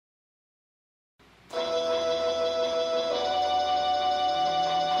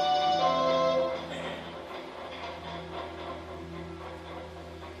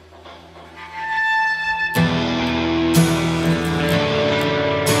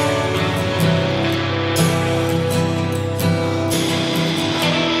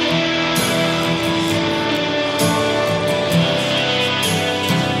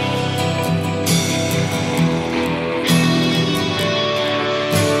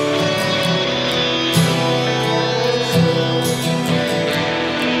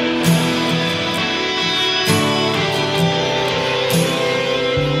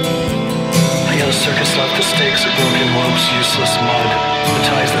ropes, useless mud, the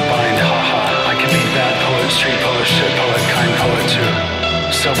ties that bind, haha. I can be bad poet, street poet, shit poet, kind poet too.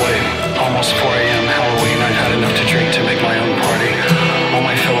 Subway, almost 4 a.m. Halloween. I've had enough to drink to make my own party. All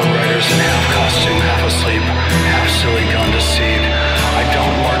my fellow writers in half costume, half asleep, half silly, gone to seed. I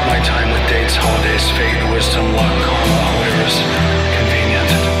don't mark my time with dates, holidays, fate, wisdom, luck, karma, whatever's convenient.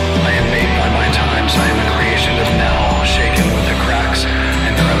 I am made by my times. I am a creation of now, shaken with the cracks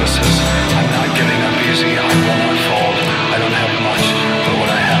and crevices. I'm not giving up easy. I will not fold. I don't have much, but what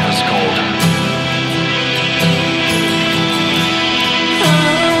I have is gold.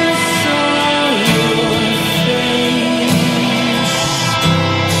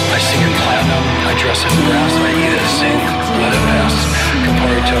 I sing in platinum. I dress in brass. I eat it, sing, let it pass.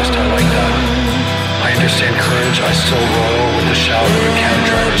 Campari toast, I like that. I understand courage. I still roll with the shout of a cab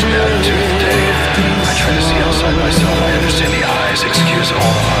driver's bad tooth day. I try to see outside myself. I understand the eyes. Excuse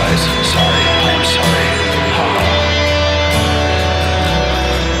all the eyes. Sorry, I am sorry. Haha.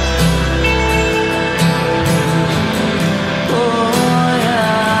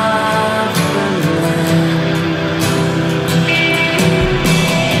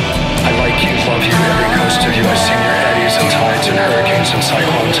 I like you, love you, every coast of you. I sing your eddies and tides and hurricanes and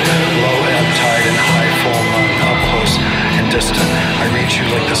cyclones. Low ebb tide and high full moon. Up close and distant. I reach you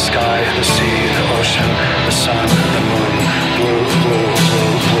like the sky, the sea, the ocean, the sun, the moon. Blue, blue,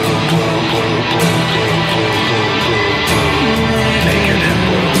 blue, blue, blue, blue, blue, blue, blue, blue, blue, blue. Naked and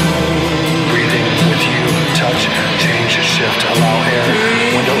blue. Breathing with you, touch, change, shift, allow air.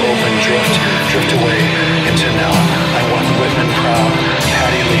 Window open, drift, drift away into now. I want Whitman proud,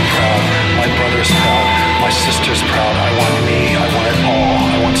 Patty Lee proud, my brother's proud, my sister's proud. I want me, I want it all.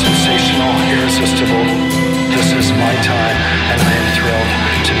 I want sensational, irresistible. This is my time, and I am thrilled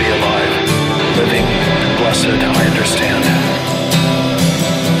to be alive. Living, blessed, I understand.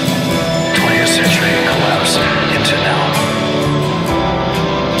 20th century.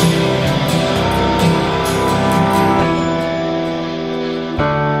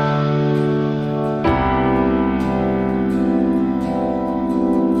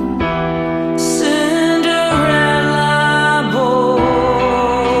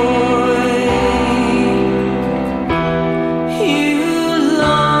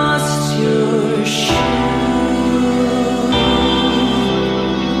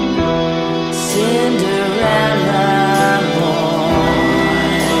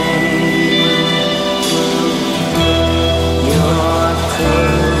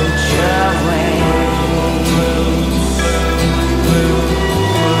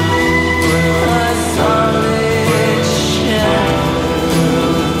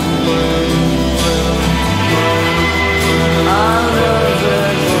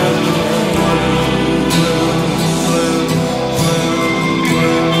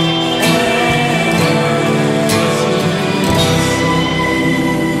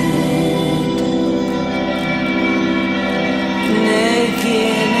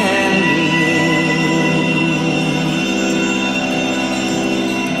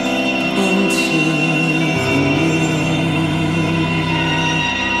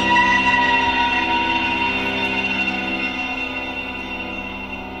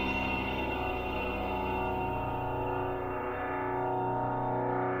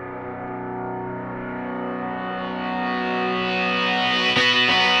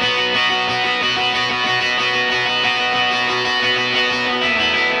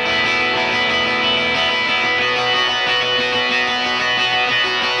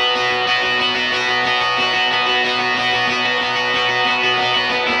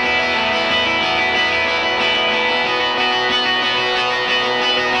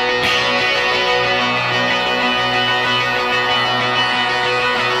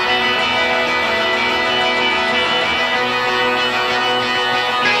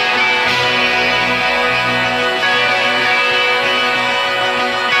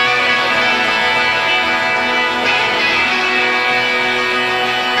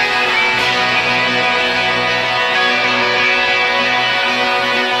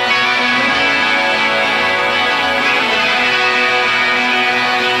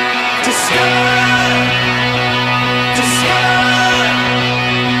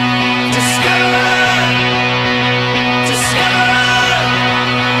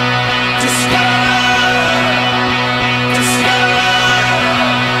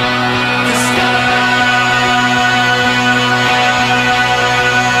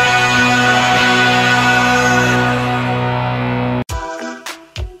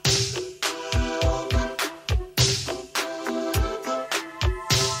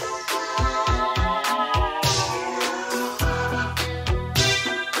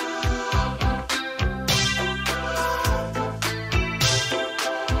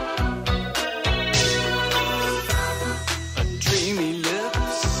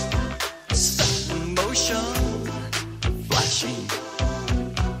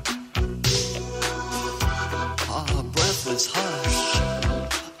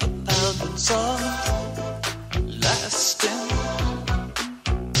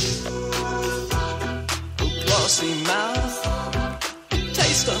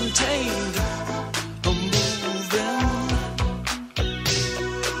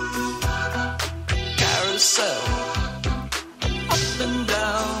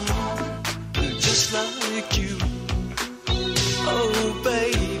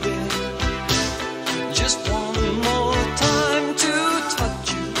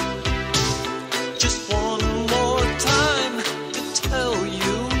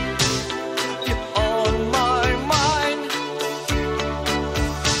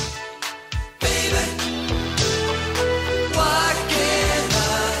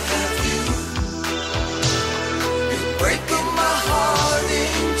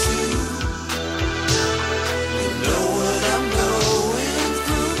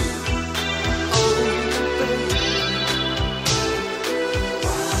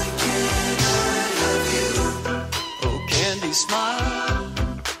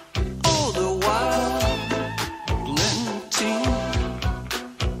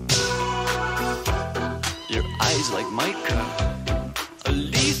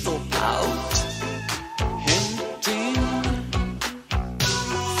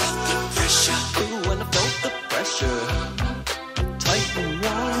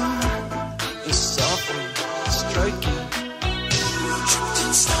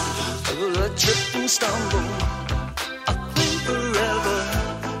 stumble. I think forever.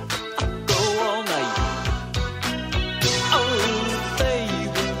 I go all night. Oh,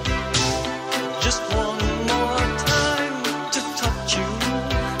 baby, just one more time to touch you.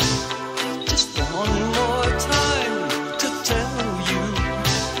 Just one more time to tell you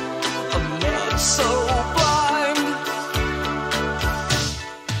I'm not so blind.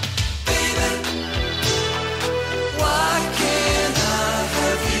 Baby, why can't I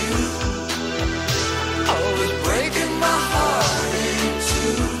have you? Always breaking my heart in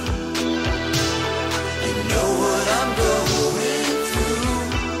two. You know what I'm going through.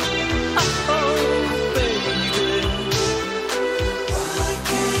 Oh, baby, why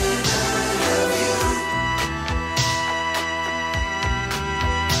can't I have you?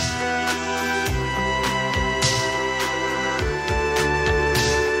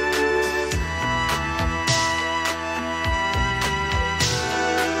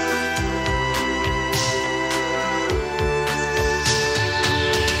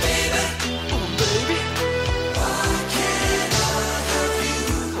 Oh, baby, why can't I have you?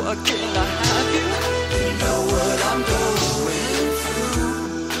 Why can't I have you? You know what I'm going through.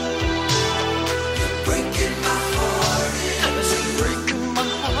 You're breaking my heart in two. Breaking my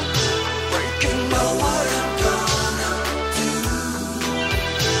heart, breaking my heart. I'm gonna do.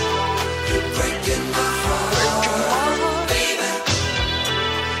 You're breaking my heart, baby.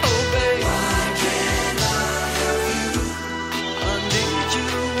 Oh, baby, why can't I have you? I need you.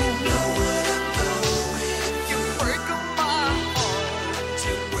 Know what I'm going through. You're breaking my heart.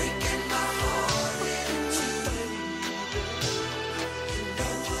 You're breaking my heart in two, baby. You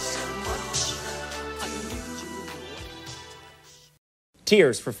know so much. I need you.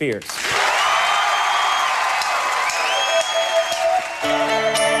 Tears for Fears.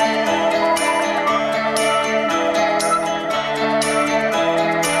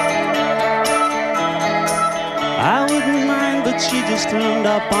 I wouldn't mind, but she just turned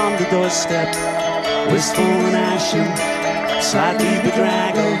up on the doorstep, wistful and ashen, slightly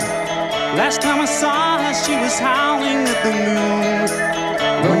bedraggled. Last time I saw her, she was howling at the moon,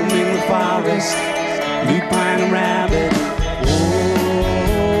 roaming the forest, lupine and rabbit.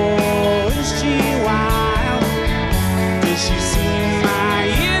 Oh, is she wild? Does she seem my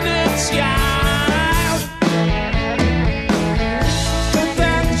inner child? But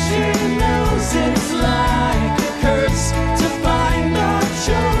then she knows it's like a curse to find our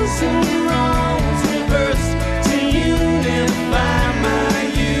chosen wrongs reversed, to unify my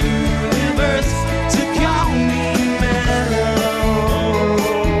universe, to call me mellow.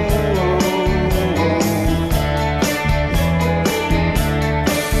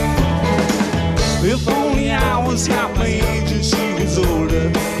 If only I was half my age and she was older,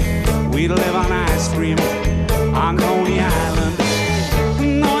 we'd live on ice cream on Coney Island.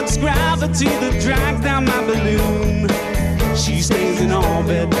 No, it's gravity that drags down my balloon. She stays in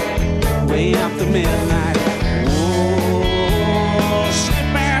orbit way after midnight. Oh,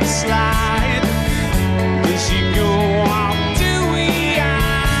 slip and slide. Does she go off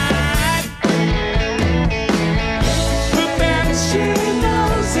dewy-eyed? But then she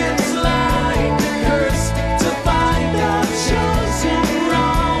knows it's like a curse to find our chosen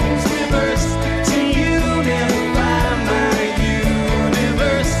wrongs reversed, to unify my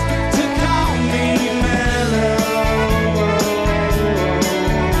universe, to call me mellow.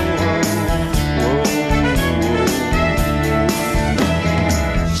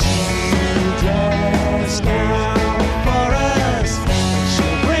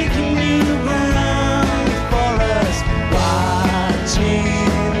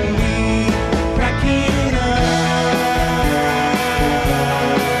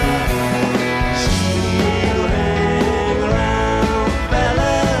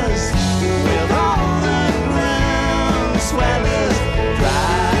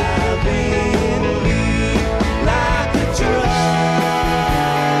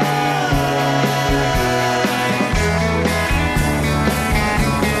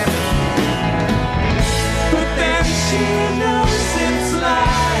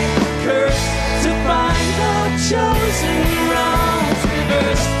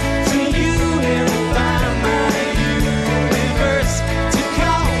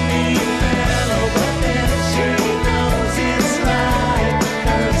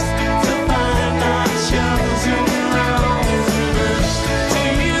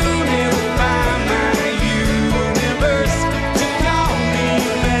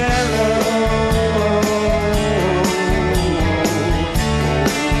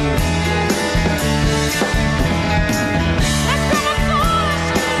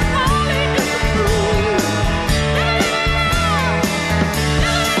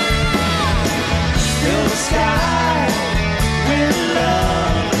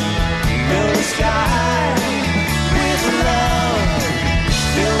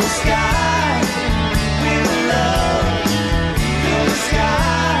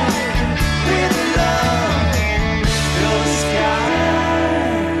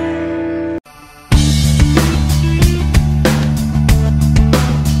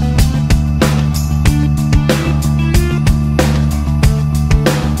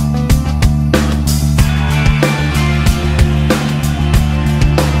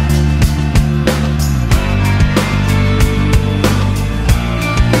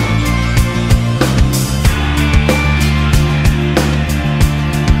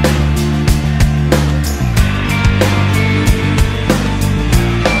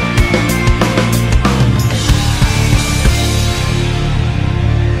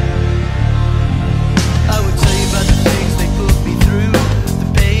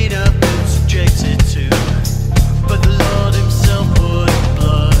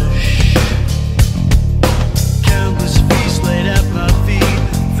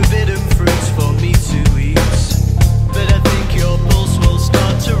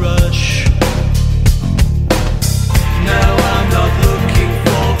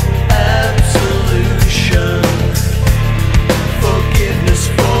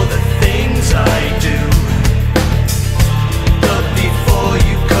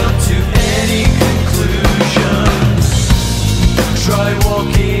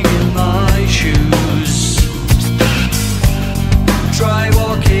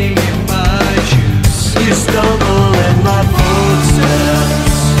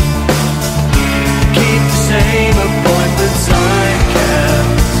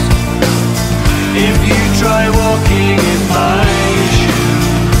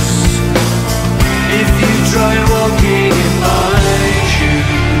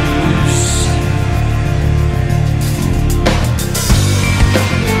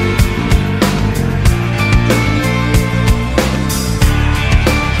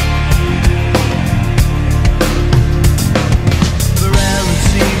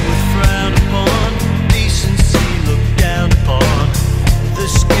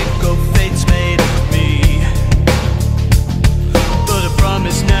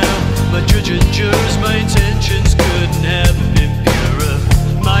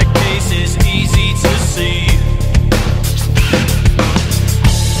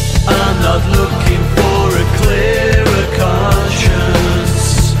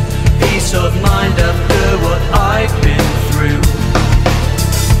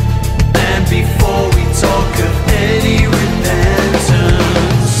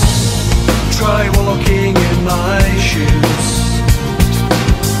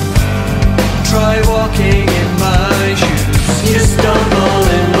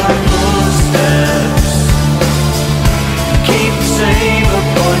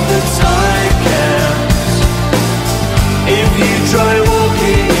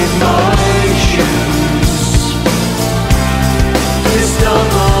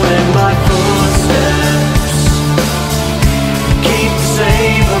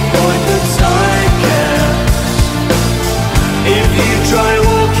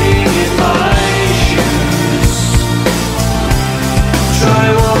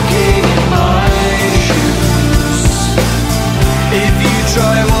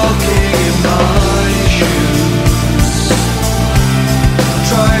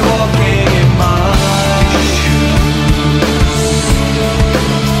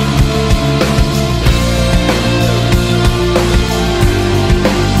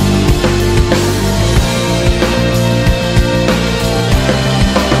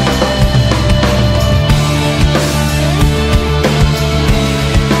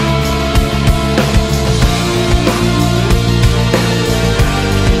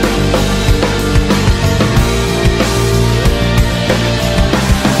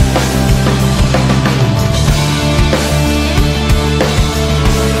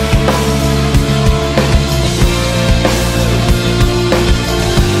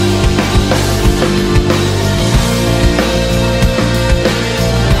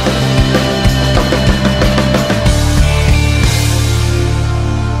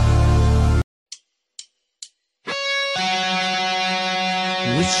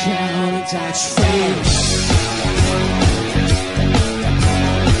 Reach out and touch fate.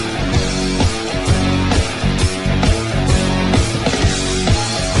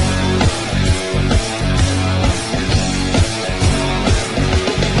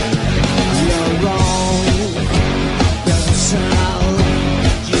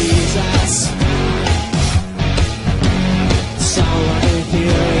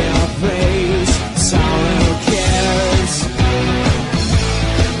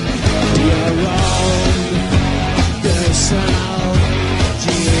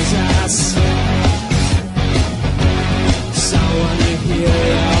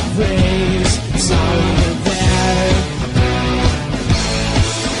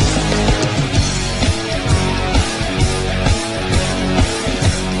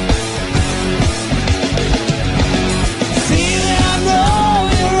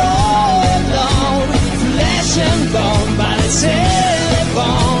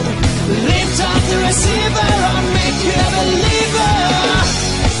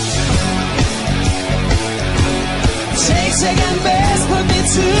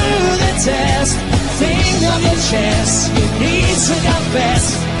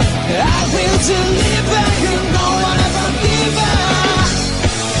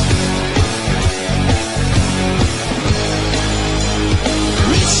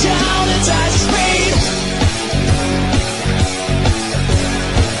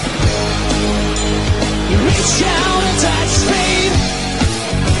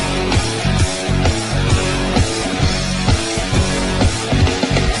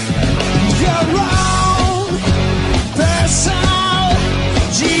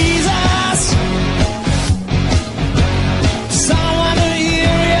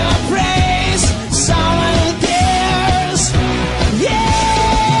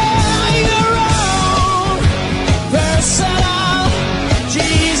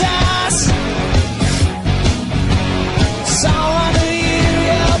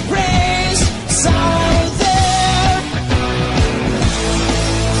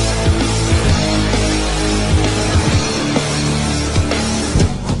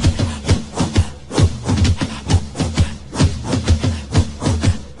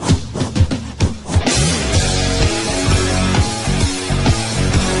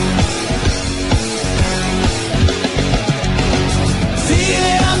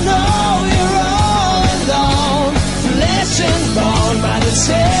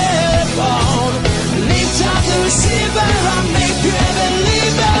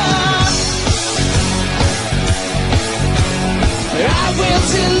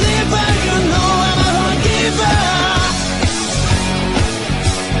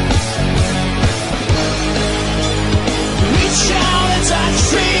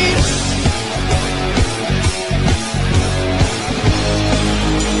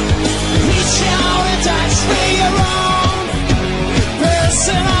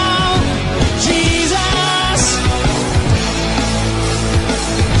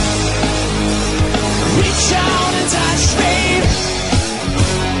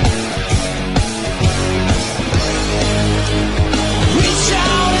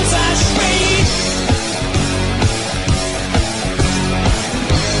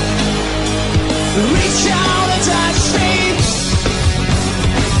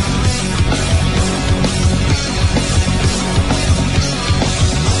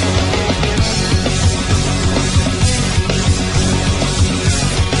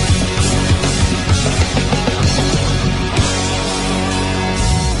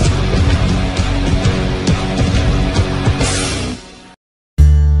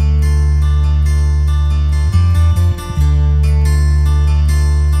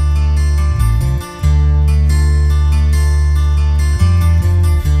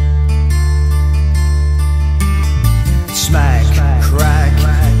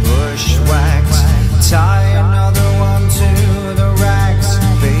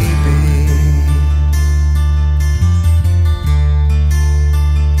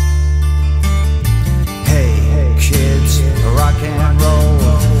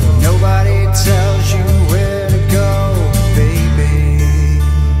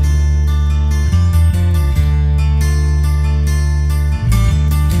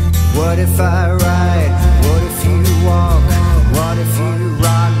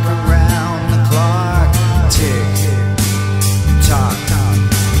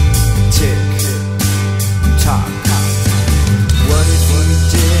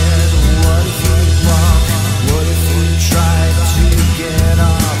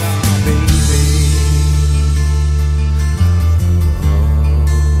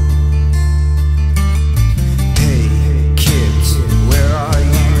 Hey, kids, where are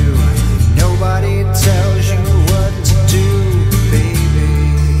you?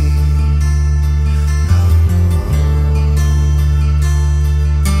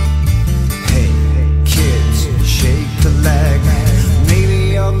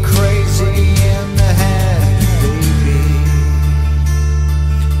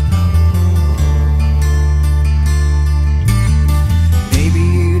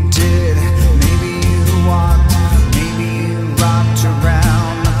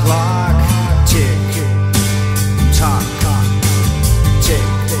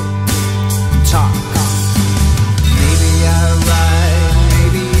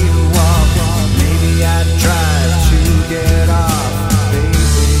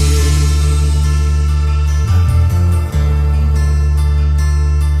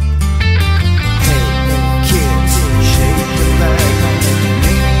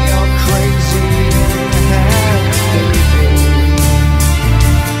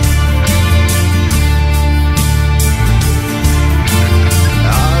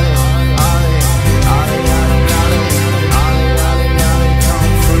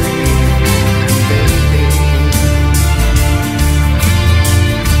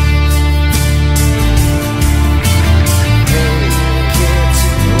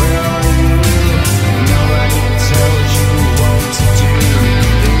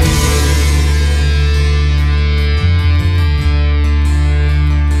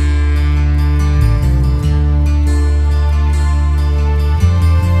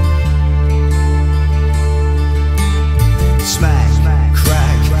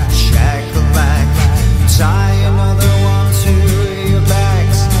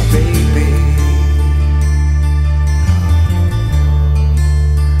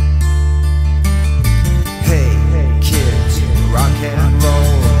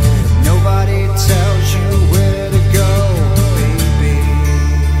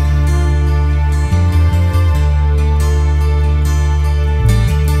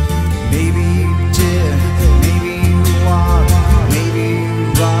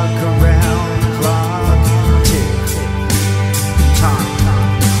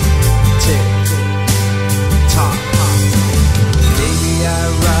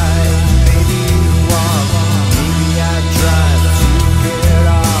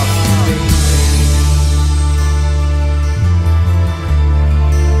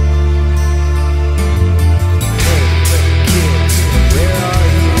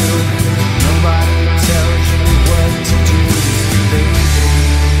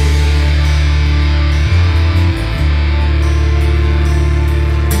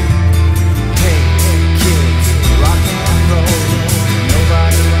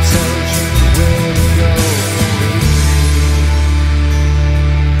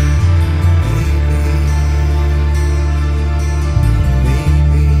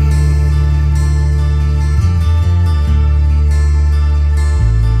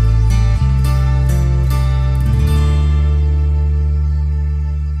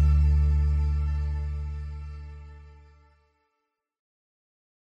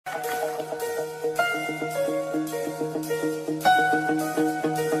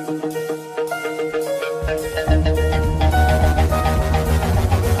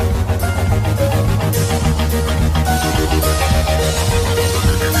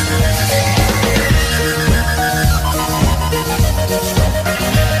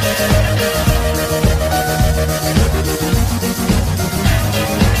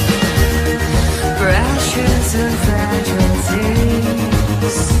 and fragile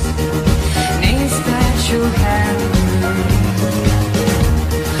things need special handling.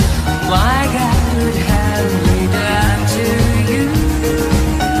 My God would have me down to you.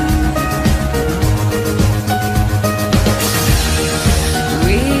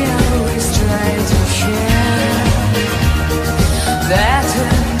 We always try to share that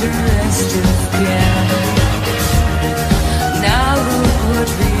tenderest of care. Now look what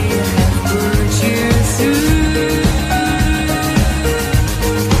we have put you through.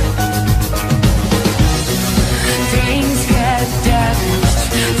 Things get damaged,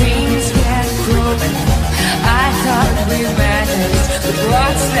 things get broken. I thought we managed, but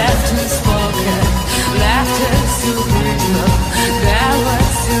what's left unspoken? Laughter so little, that was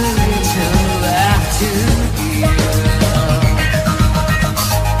so little left to give.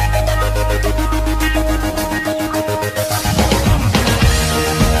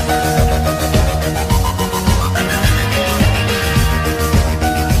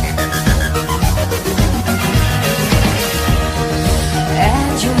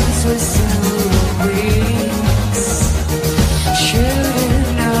 Angels with silver wings, shouldn't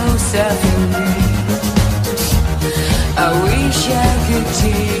know suffering. I wish I could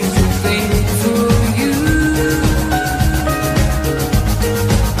take the pain for you.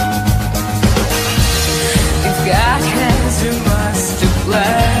 If God has a master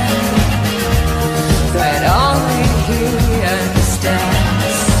plan that only He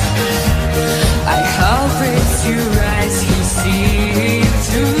understands, I hope it's your eyes He sees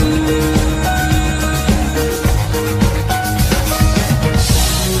through.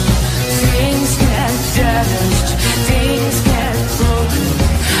 Things get damaged, things get broken.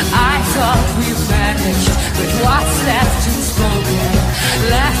 I thought we managed, but what's left unspoken?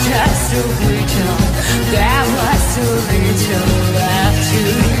 Left us so little, there was so little left to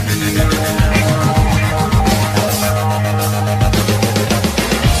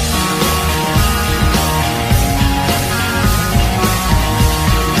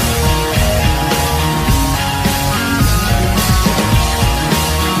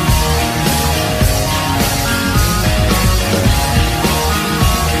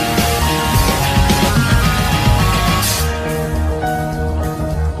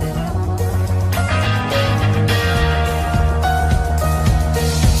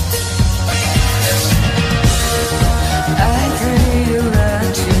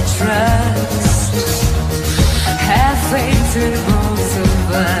faith in both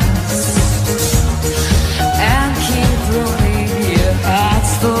of us, and keep roaming your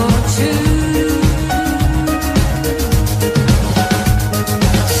hearts for two.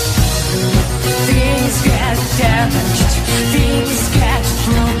 Things get damaged, things get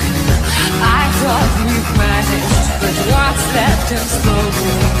broken. I thought we managed, but what's left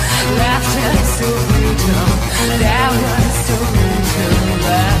unspoken? Left us so little, there was so little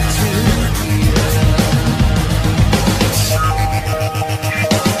left to give.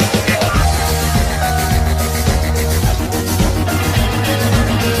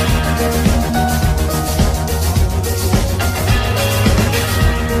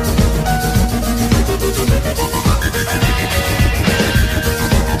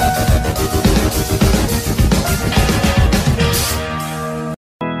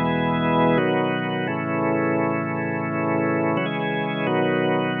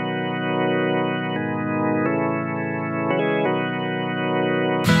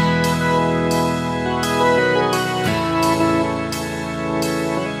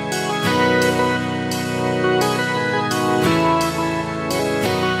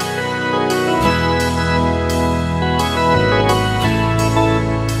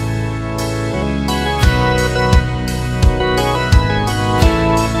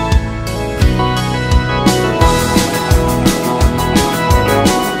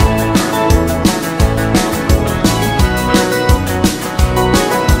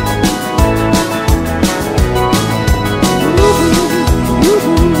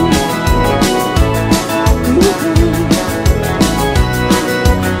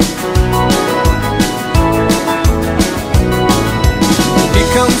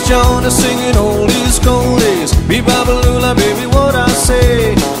 Johnny singing oldies, goldies, be-ba-ba-lula, baby, what I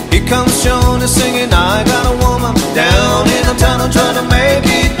say. Here comes Johnny singing, I got a woman down in the town, I'm trying to make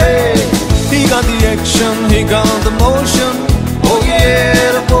it pay. He got the action, he got the motion, oh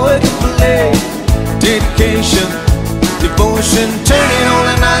yeah, the boy can play. Dedication, devotion, turning all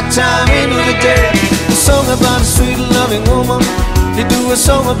the night time into the day. A song about a sweet loving woman, he do a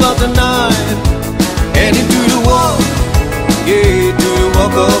song about the night, and he do the walk. Yeah, you do the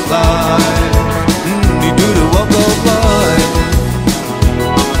walk of life. You do the walk of life.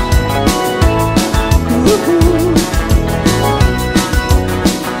 Woo-hoo.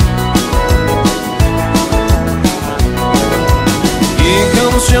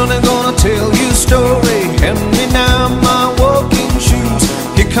 gonna tell you a story. Hand me now my walking shoes.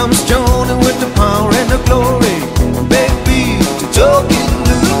 Here comes Johnny with the power and the glory. Baby, the talking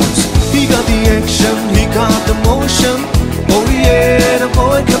blues. He got the action, he got the motion. Oh yeah, the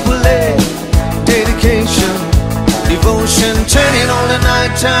boy can play. Dedication, devotion, turning all the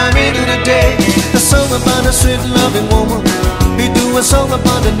night time into the day. A song about a sweet loving woman. He do a song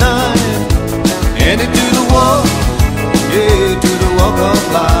about the night, and he do the walk, yeah, do the walk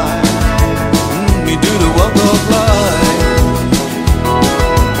of life. He do the walk of life.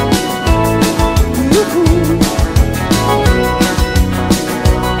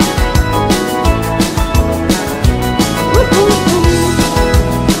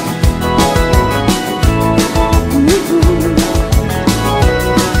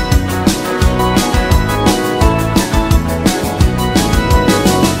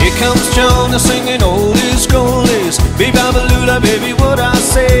 John is singing oldies, goldies. Baby, Babalula, baby, what I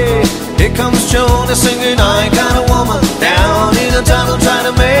say. Here comes John is singing, I got a woman down in a tunnel trying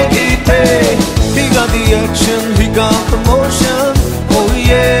to make it pay. He got the action, he got the motion. Oh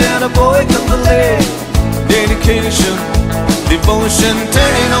yeah, the boy can play. Dedication, devotion,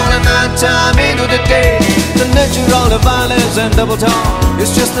 turning all the night time into the day. The natural, the violence and double talk.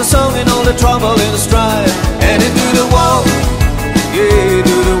 It's just a song in all the trouble and the strife. And he do the walk, yeah, you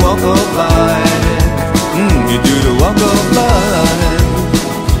do the walk of life. You do the walk of life.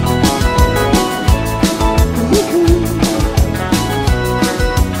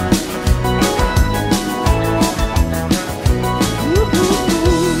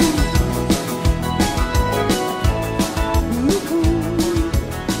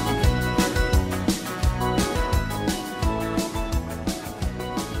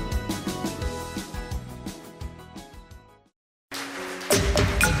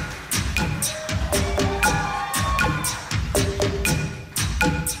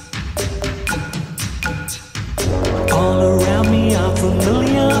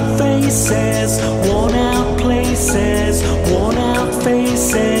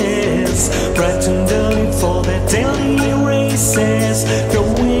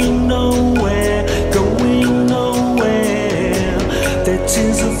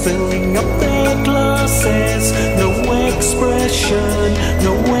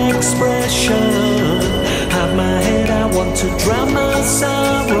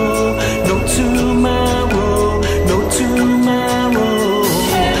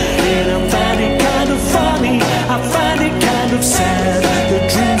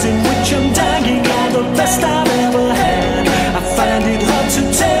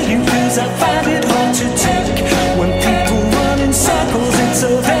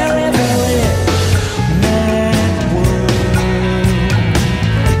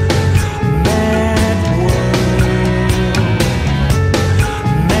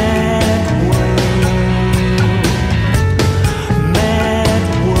 Mad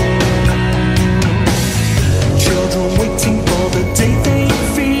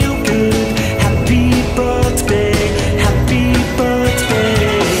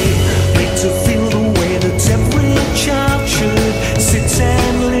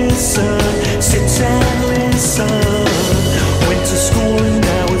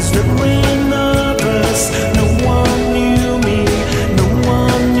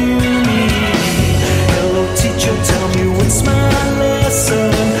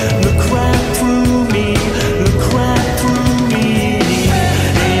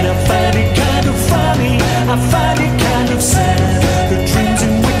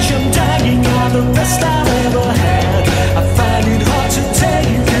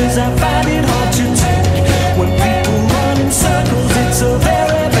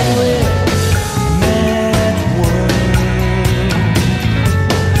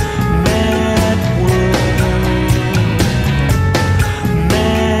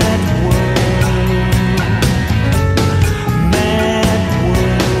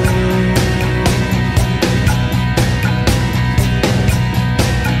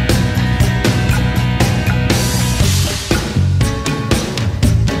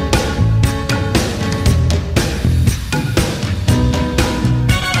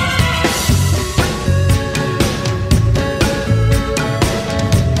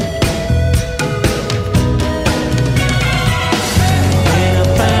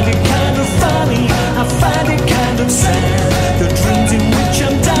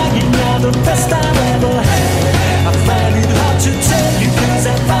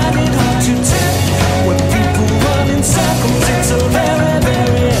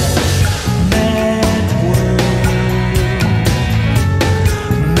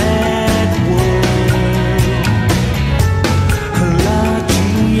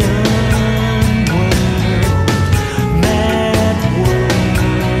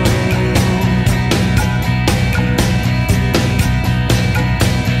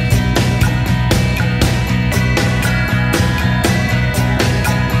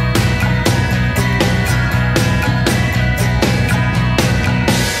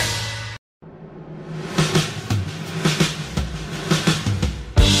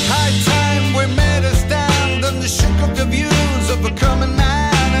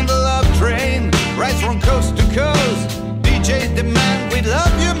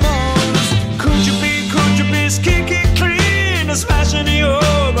any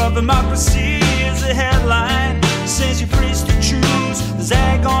hope of democracy is a headline. Says you're free to choose. There's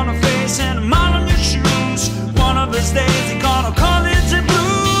egg on her face and a mile on your shoes. One of these days you're gonna call it the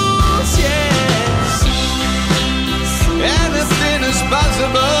blues, yes. Anything is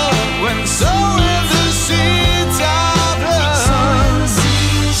possible when sowing the seeds of love.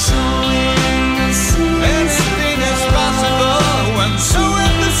 Anything is possible when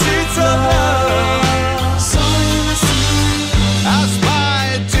sowing the seeds of love. I spy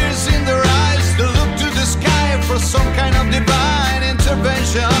tears in their eyes, they look to the sky for some kind of divine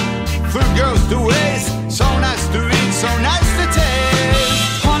intervention. Food goes to waste, so nice to eat, so nice to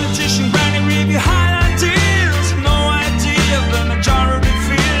taste. Politician Granny review high ideals. No idea of the majority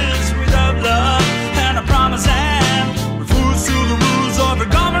feels without love and a promise and refuse to the rules of a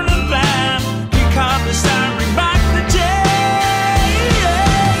government plan. Pick up the stand, bring back the day.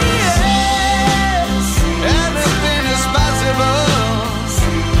 Anything is possible.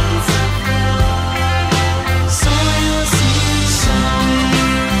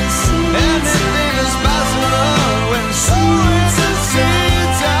 Anything is possible when sowing the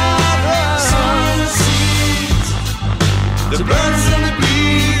seeds of love. The birds and the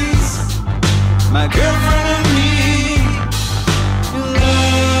bees, my girlfriend and me.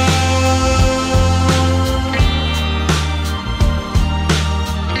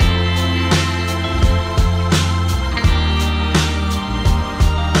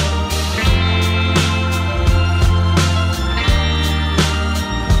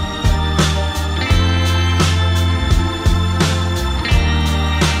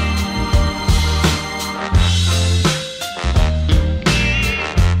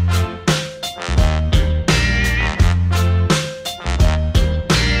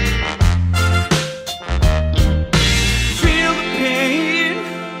 Feel the pain,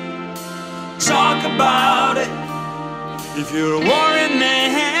 talk about it. If you're a warring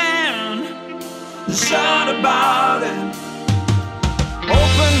man, shout about it.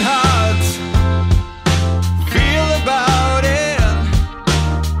 Open hearts, feel about it.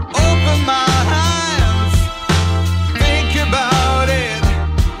 Open minds, think about it.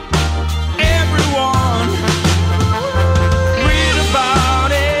 Everyone, read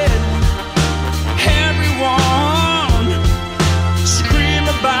about it. Everyone, scream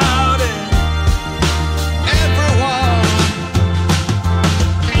about it. Everyone,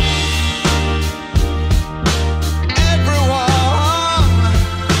 everyone,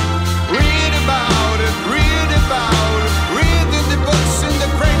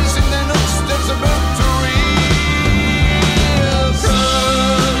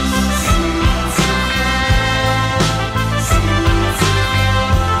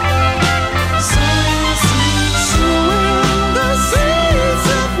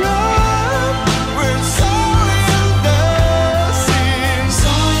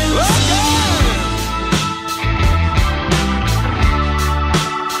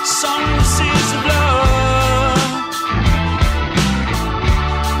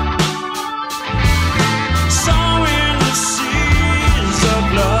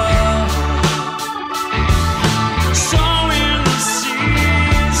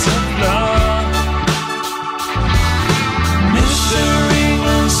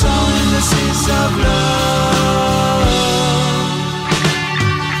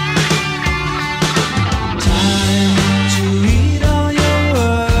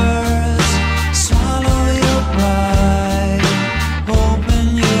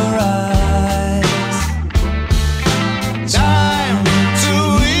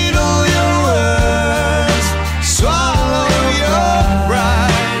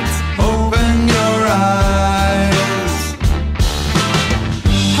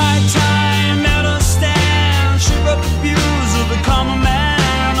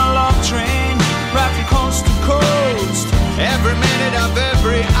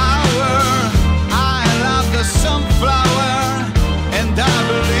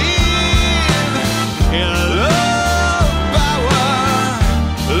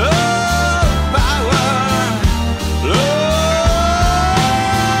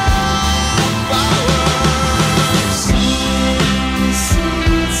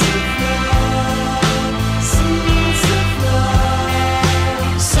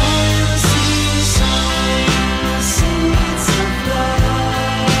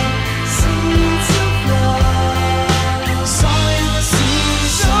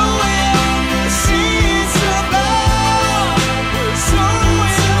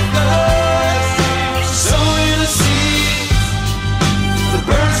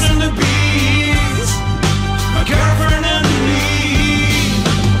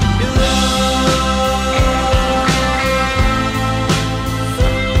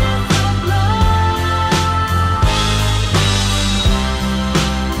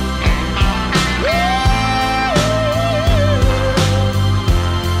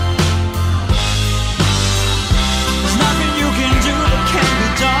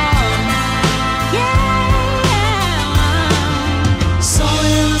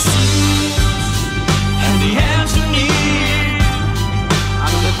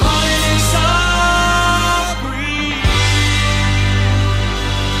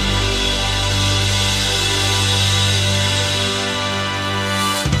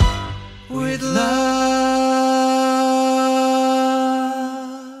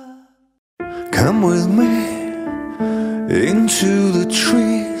 Come with me into the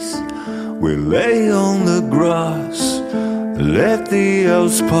trees. We lay on the grass, let the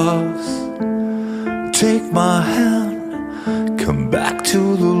hours pass. Take my hand, come back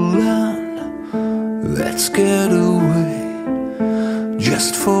to the land. Let's get away,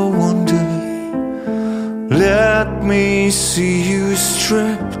 just for one day. Let me see you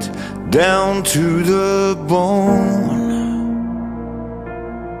stripped down to the bone.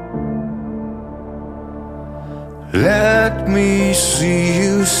 Let me see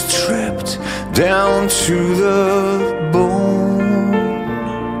you stripped down to the bone.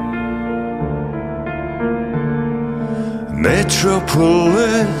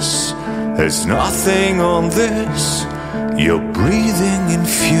 Metropolis has nothing on this. You're breathing in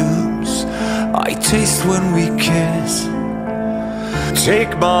fumes I taste when we kiss.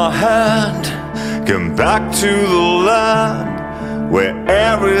 Take my hand, come back to the land where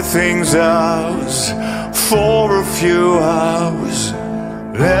everything's ours for a few hours.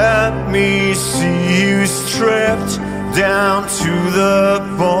 Let me see you stripped down to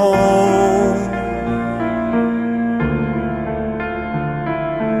the bone.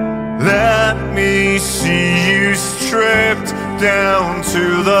 Let me see you stripped down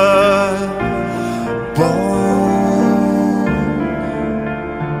to the bone.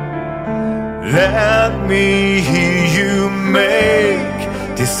 Let me hear you make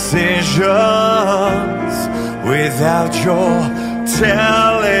decisions without your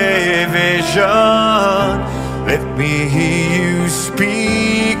television. Let me hear you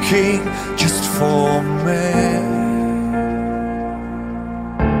speaking just for me.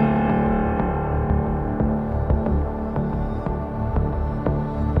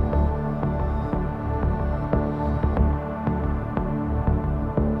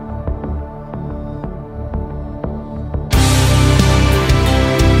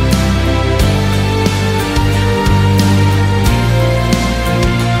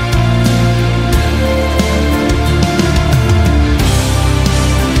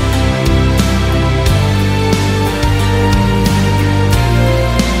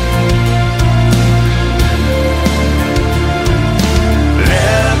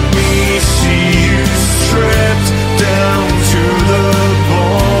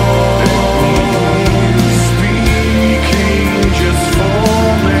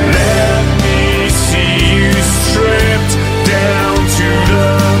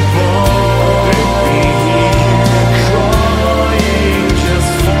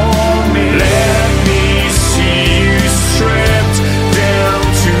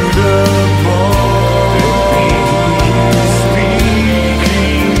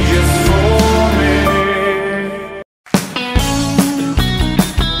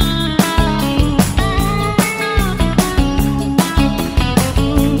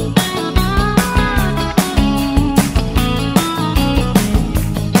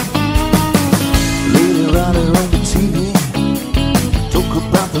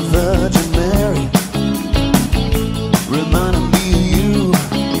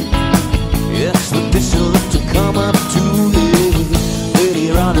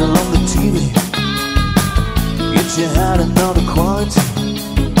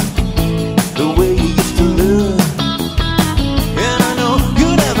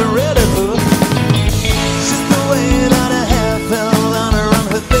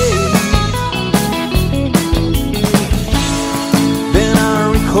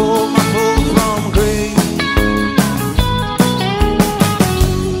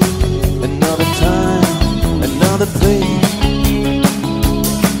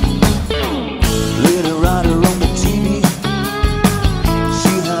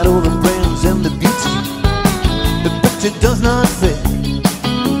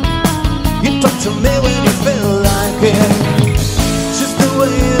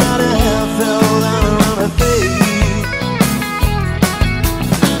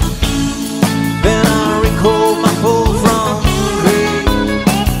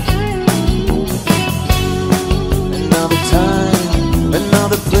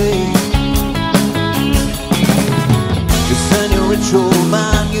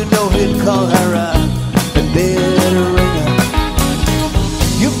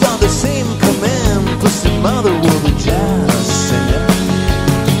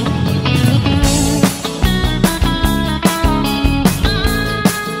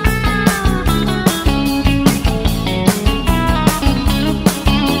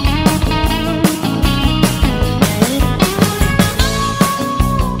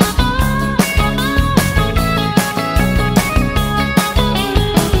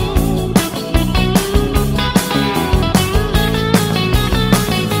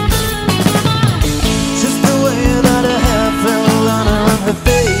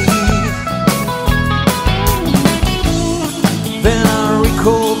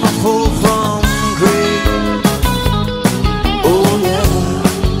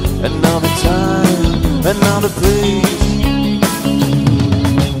 another place.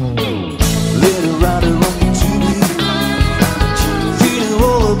 Little rider on the TV, feeling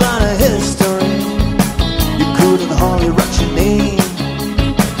all about a history. You couldn't hardly write your name.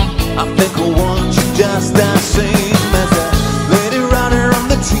 I think I want you just the same as that lady rider on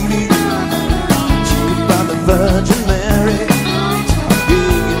the TV. About the Virgin Mary.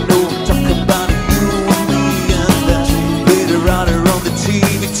 Yeah, you know I'm talking about you and me and that lady rider on the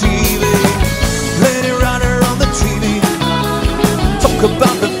TV. Lady rider on the TV.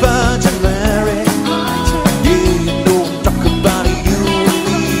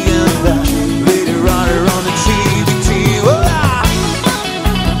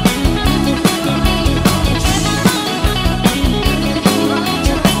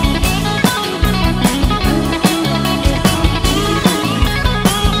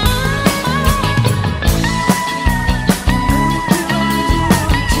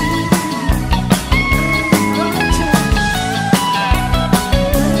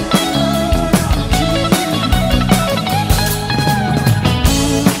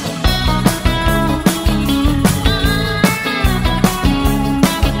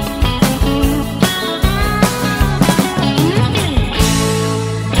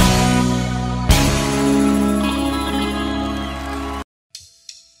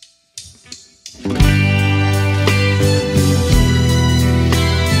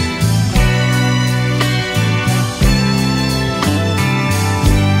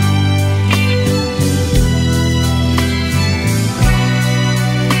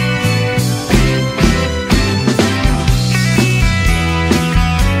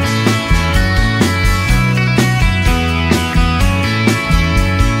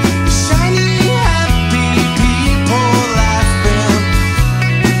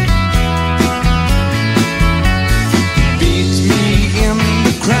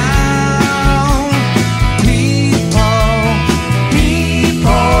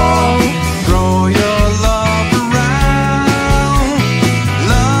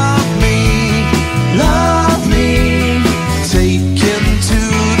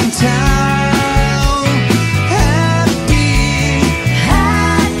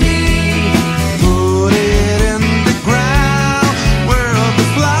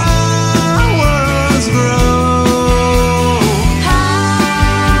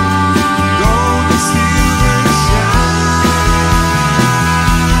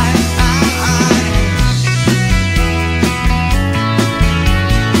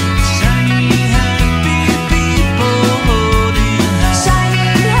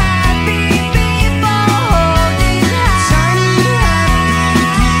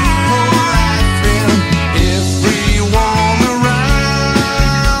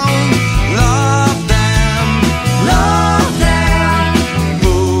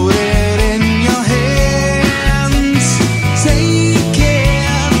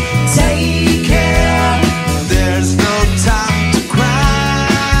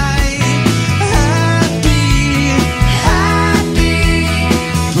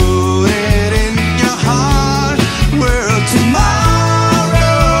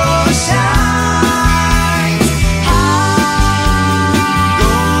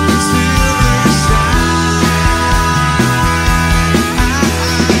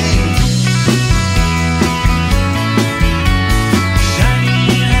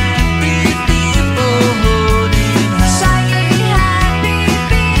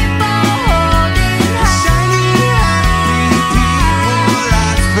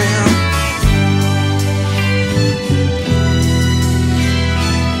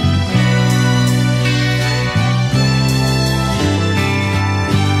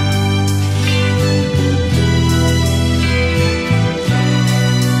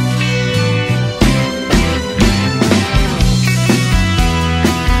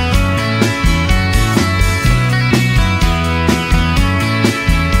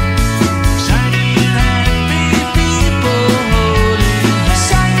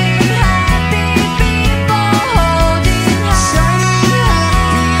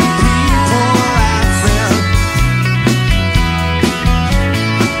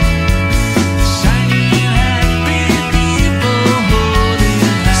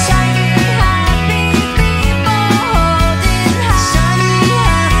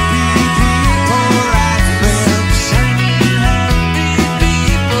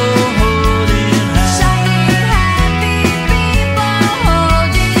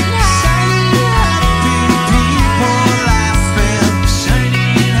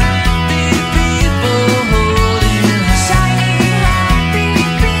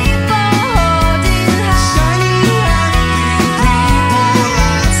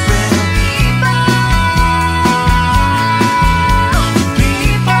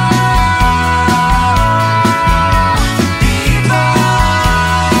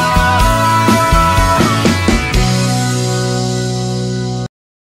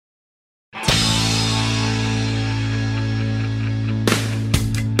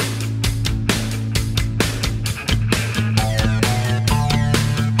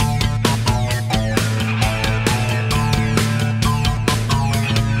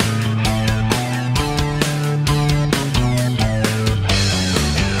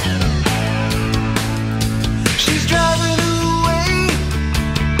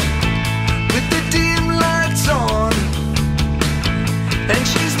 and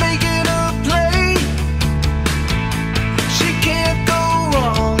she's making a play. She can't go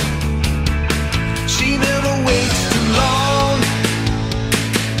wrong. She never waits too long.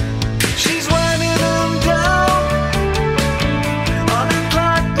 She's winding them down on a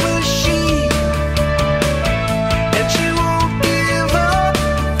clock machine, and she won't give up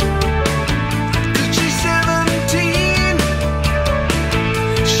 'cause she's 17.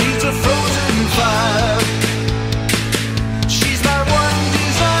 She's a frozen fire. She's my one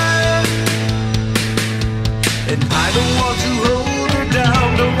desire, and I don't want to hold her down,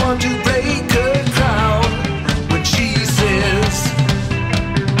 don't want to break her crown when she says,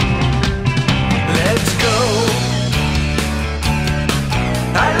 let's go.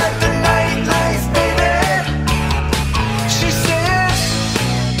 I like the nightlife, baby. She says,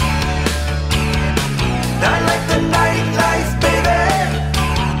 I like the nightlife, baby.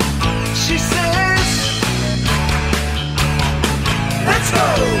 She says, let's go.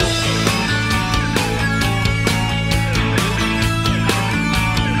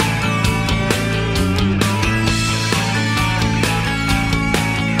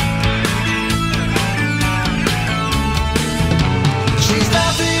 She's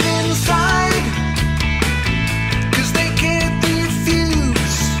laughing inside 'cause they can't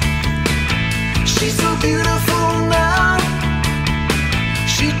refuse. She's so beautiful now.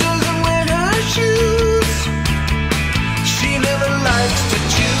 She doesn't wear her shoes. She never likes to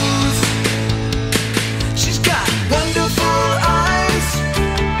choose. She's got wonderful eyes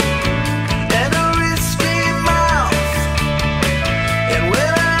and a risky mouth. And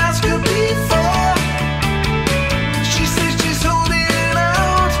when I ask her before, she says she's holding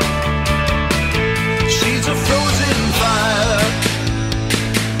out. She's a frozen fire.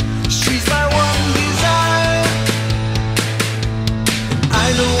 She's my one desire. I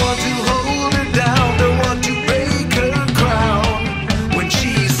don't want to hold her down, don't want to break her crown when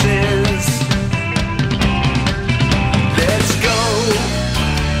she says, let's go.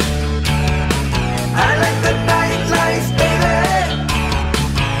 I like the nightlife, baby.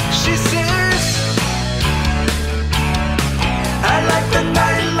 She says, I like the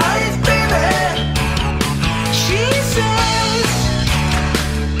nightlife, baby. She says,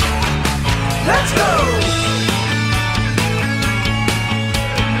 let's go.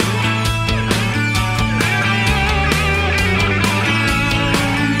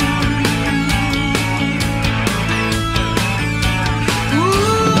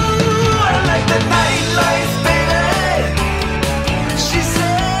 Ooh, I like the nightlife, baby. She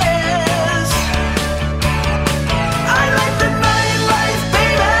says, I like the nightlife,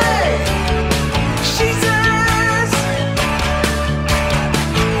 baby. She says,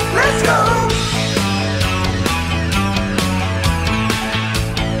 let's go.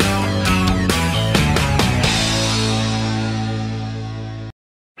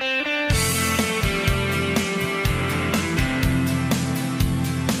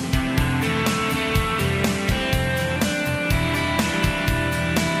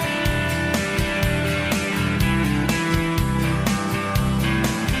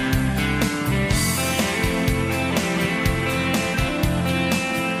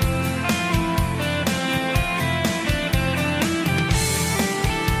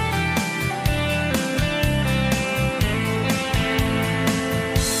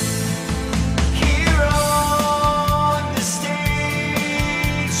 Here on the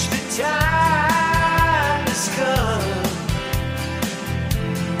stage, the time has come.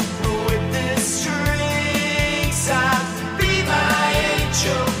 With the strings, I'll be my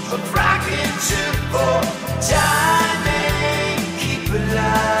angel, a rockin' tempo, time and keep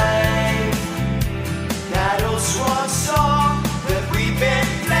alive. That old swan song that we've been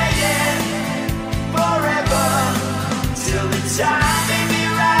playing forever, till the time may be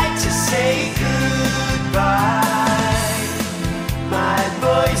right to say goodbye. My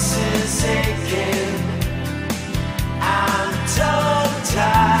voice is aching, I'm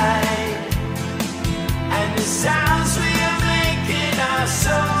tongue-tied, and the sounds we are making are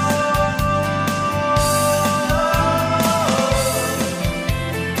so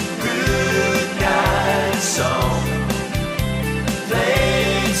good night song,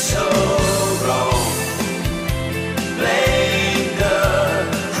 played so wrong, blame the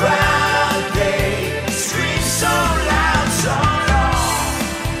crowd, they scream so loud, so long.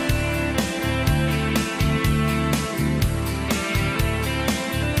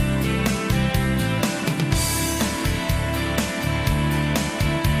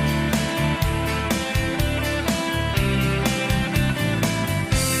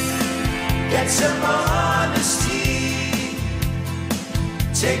 Get some more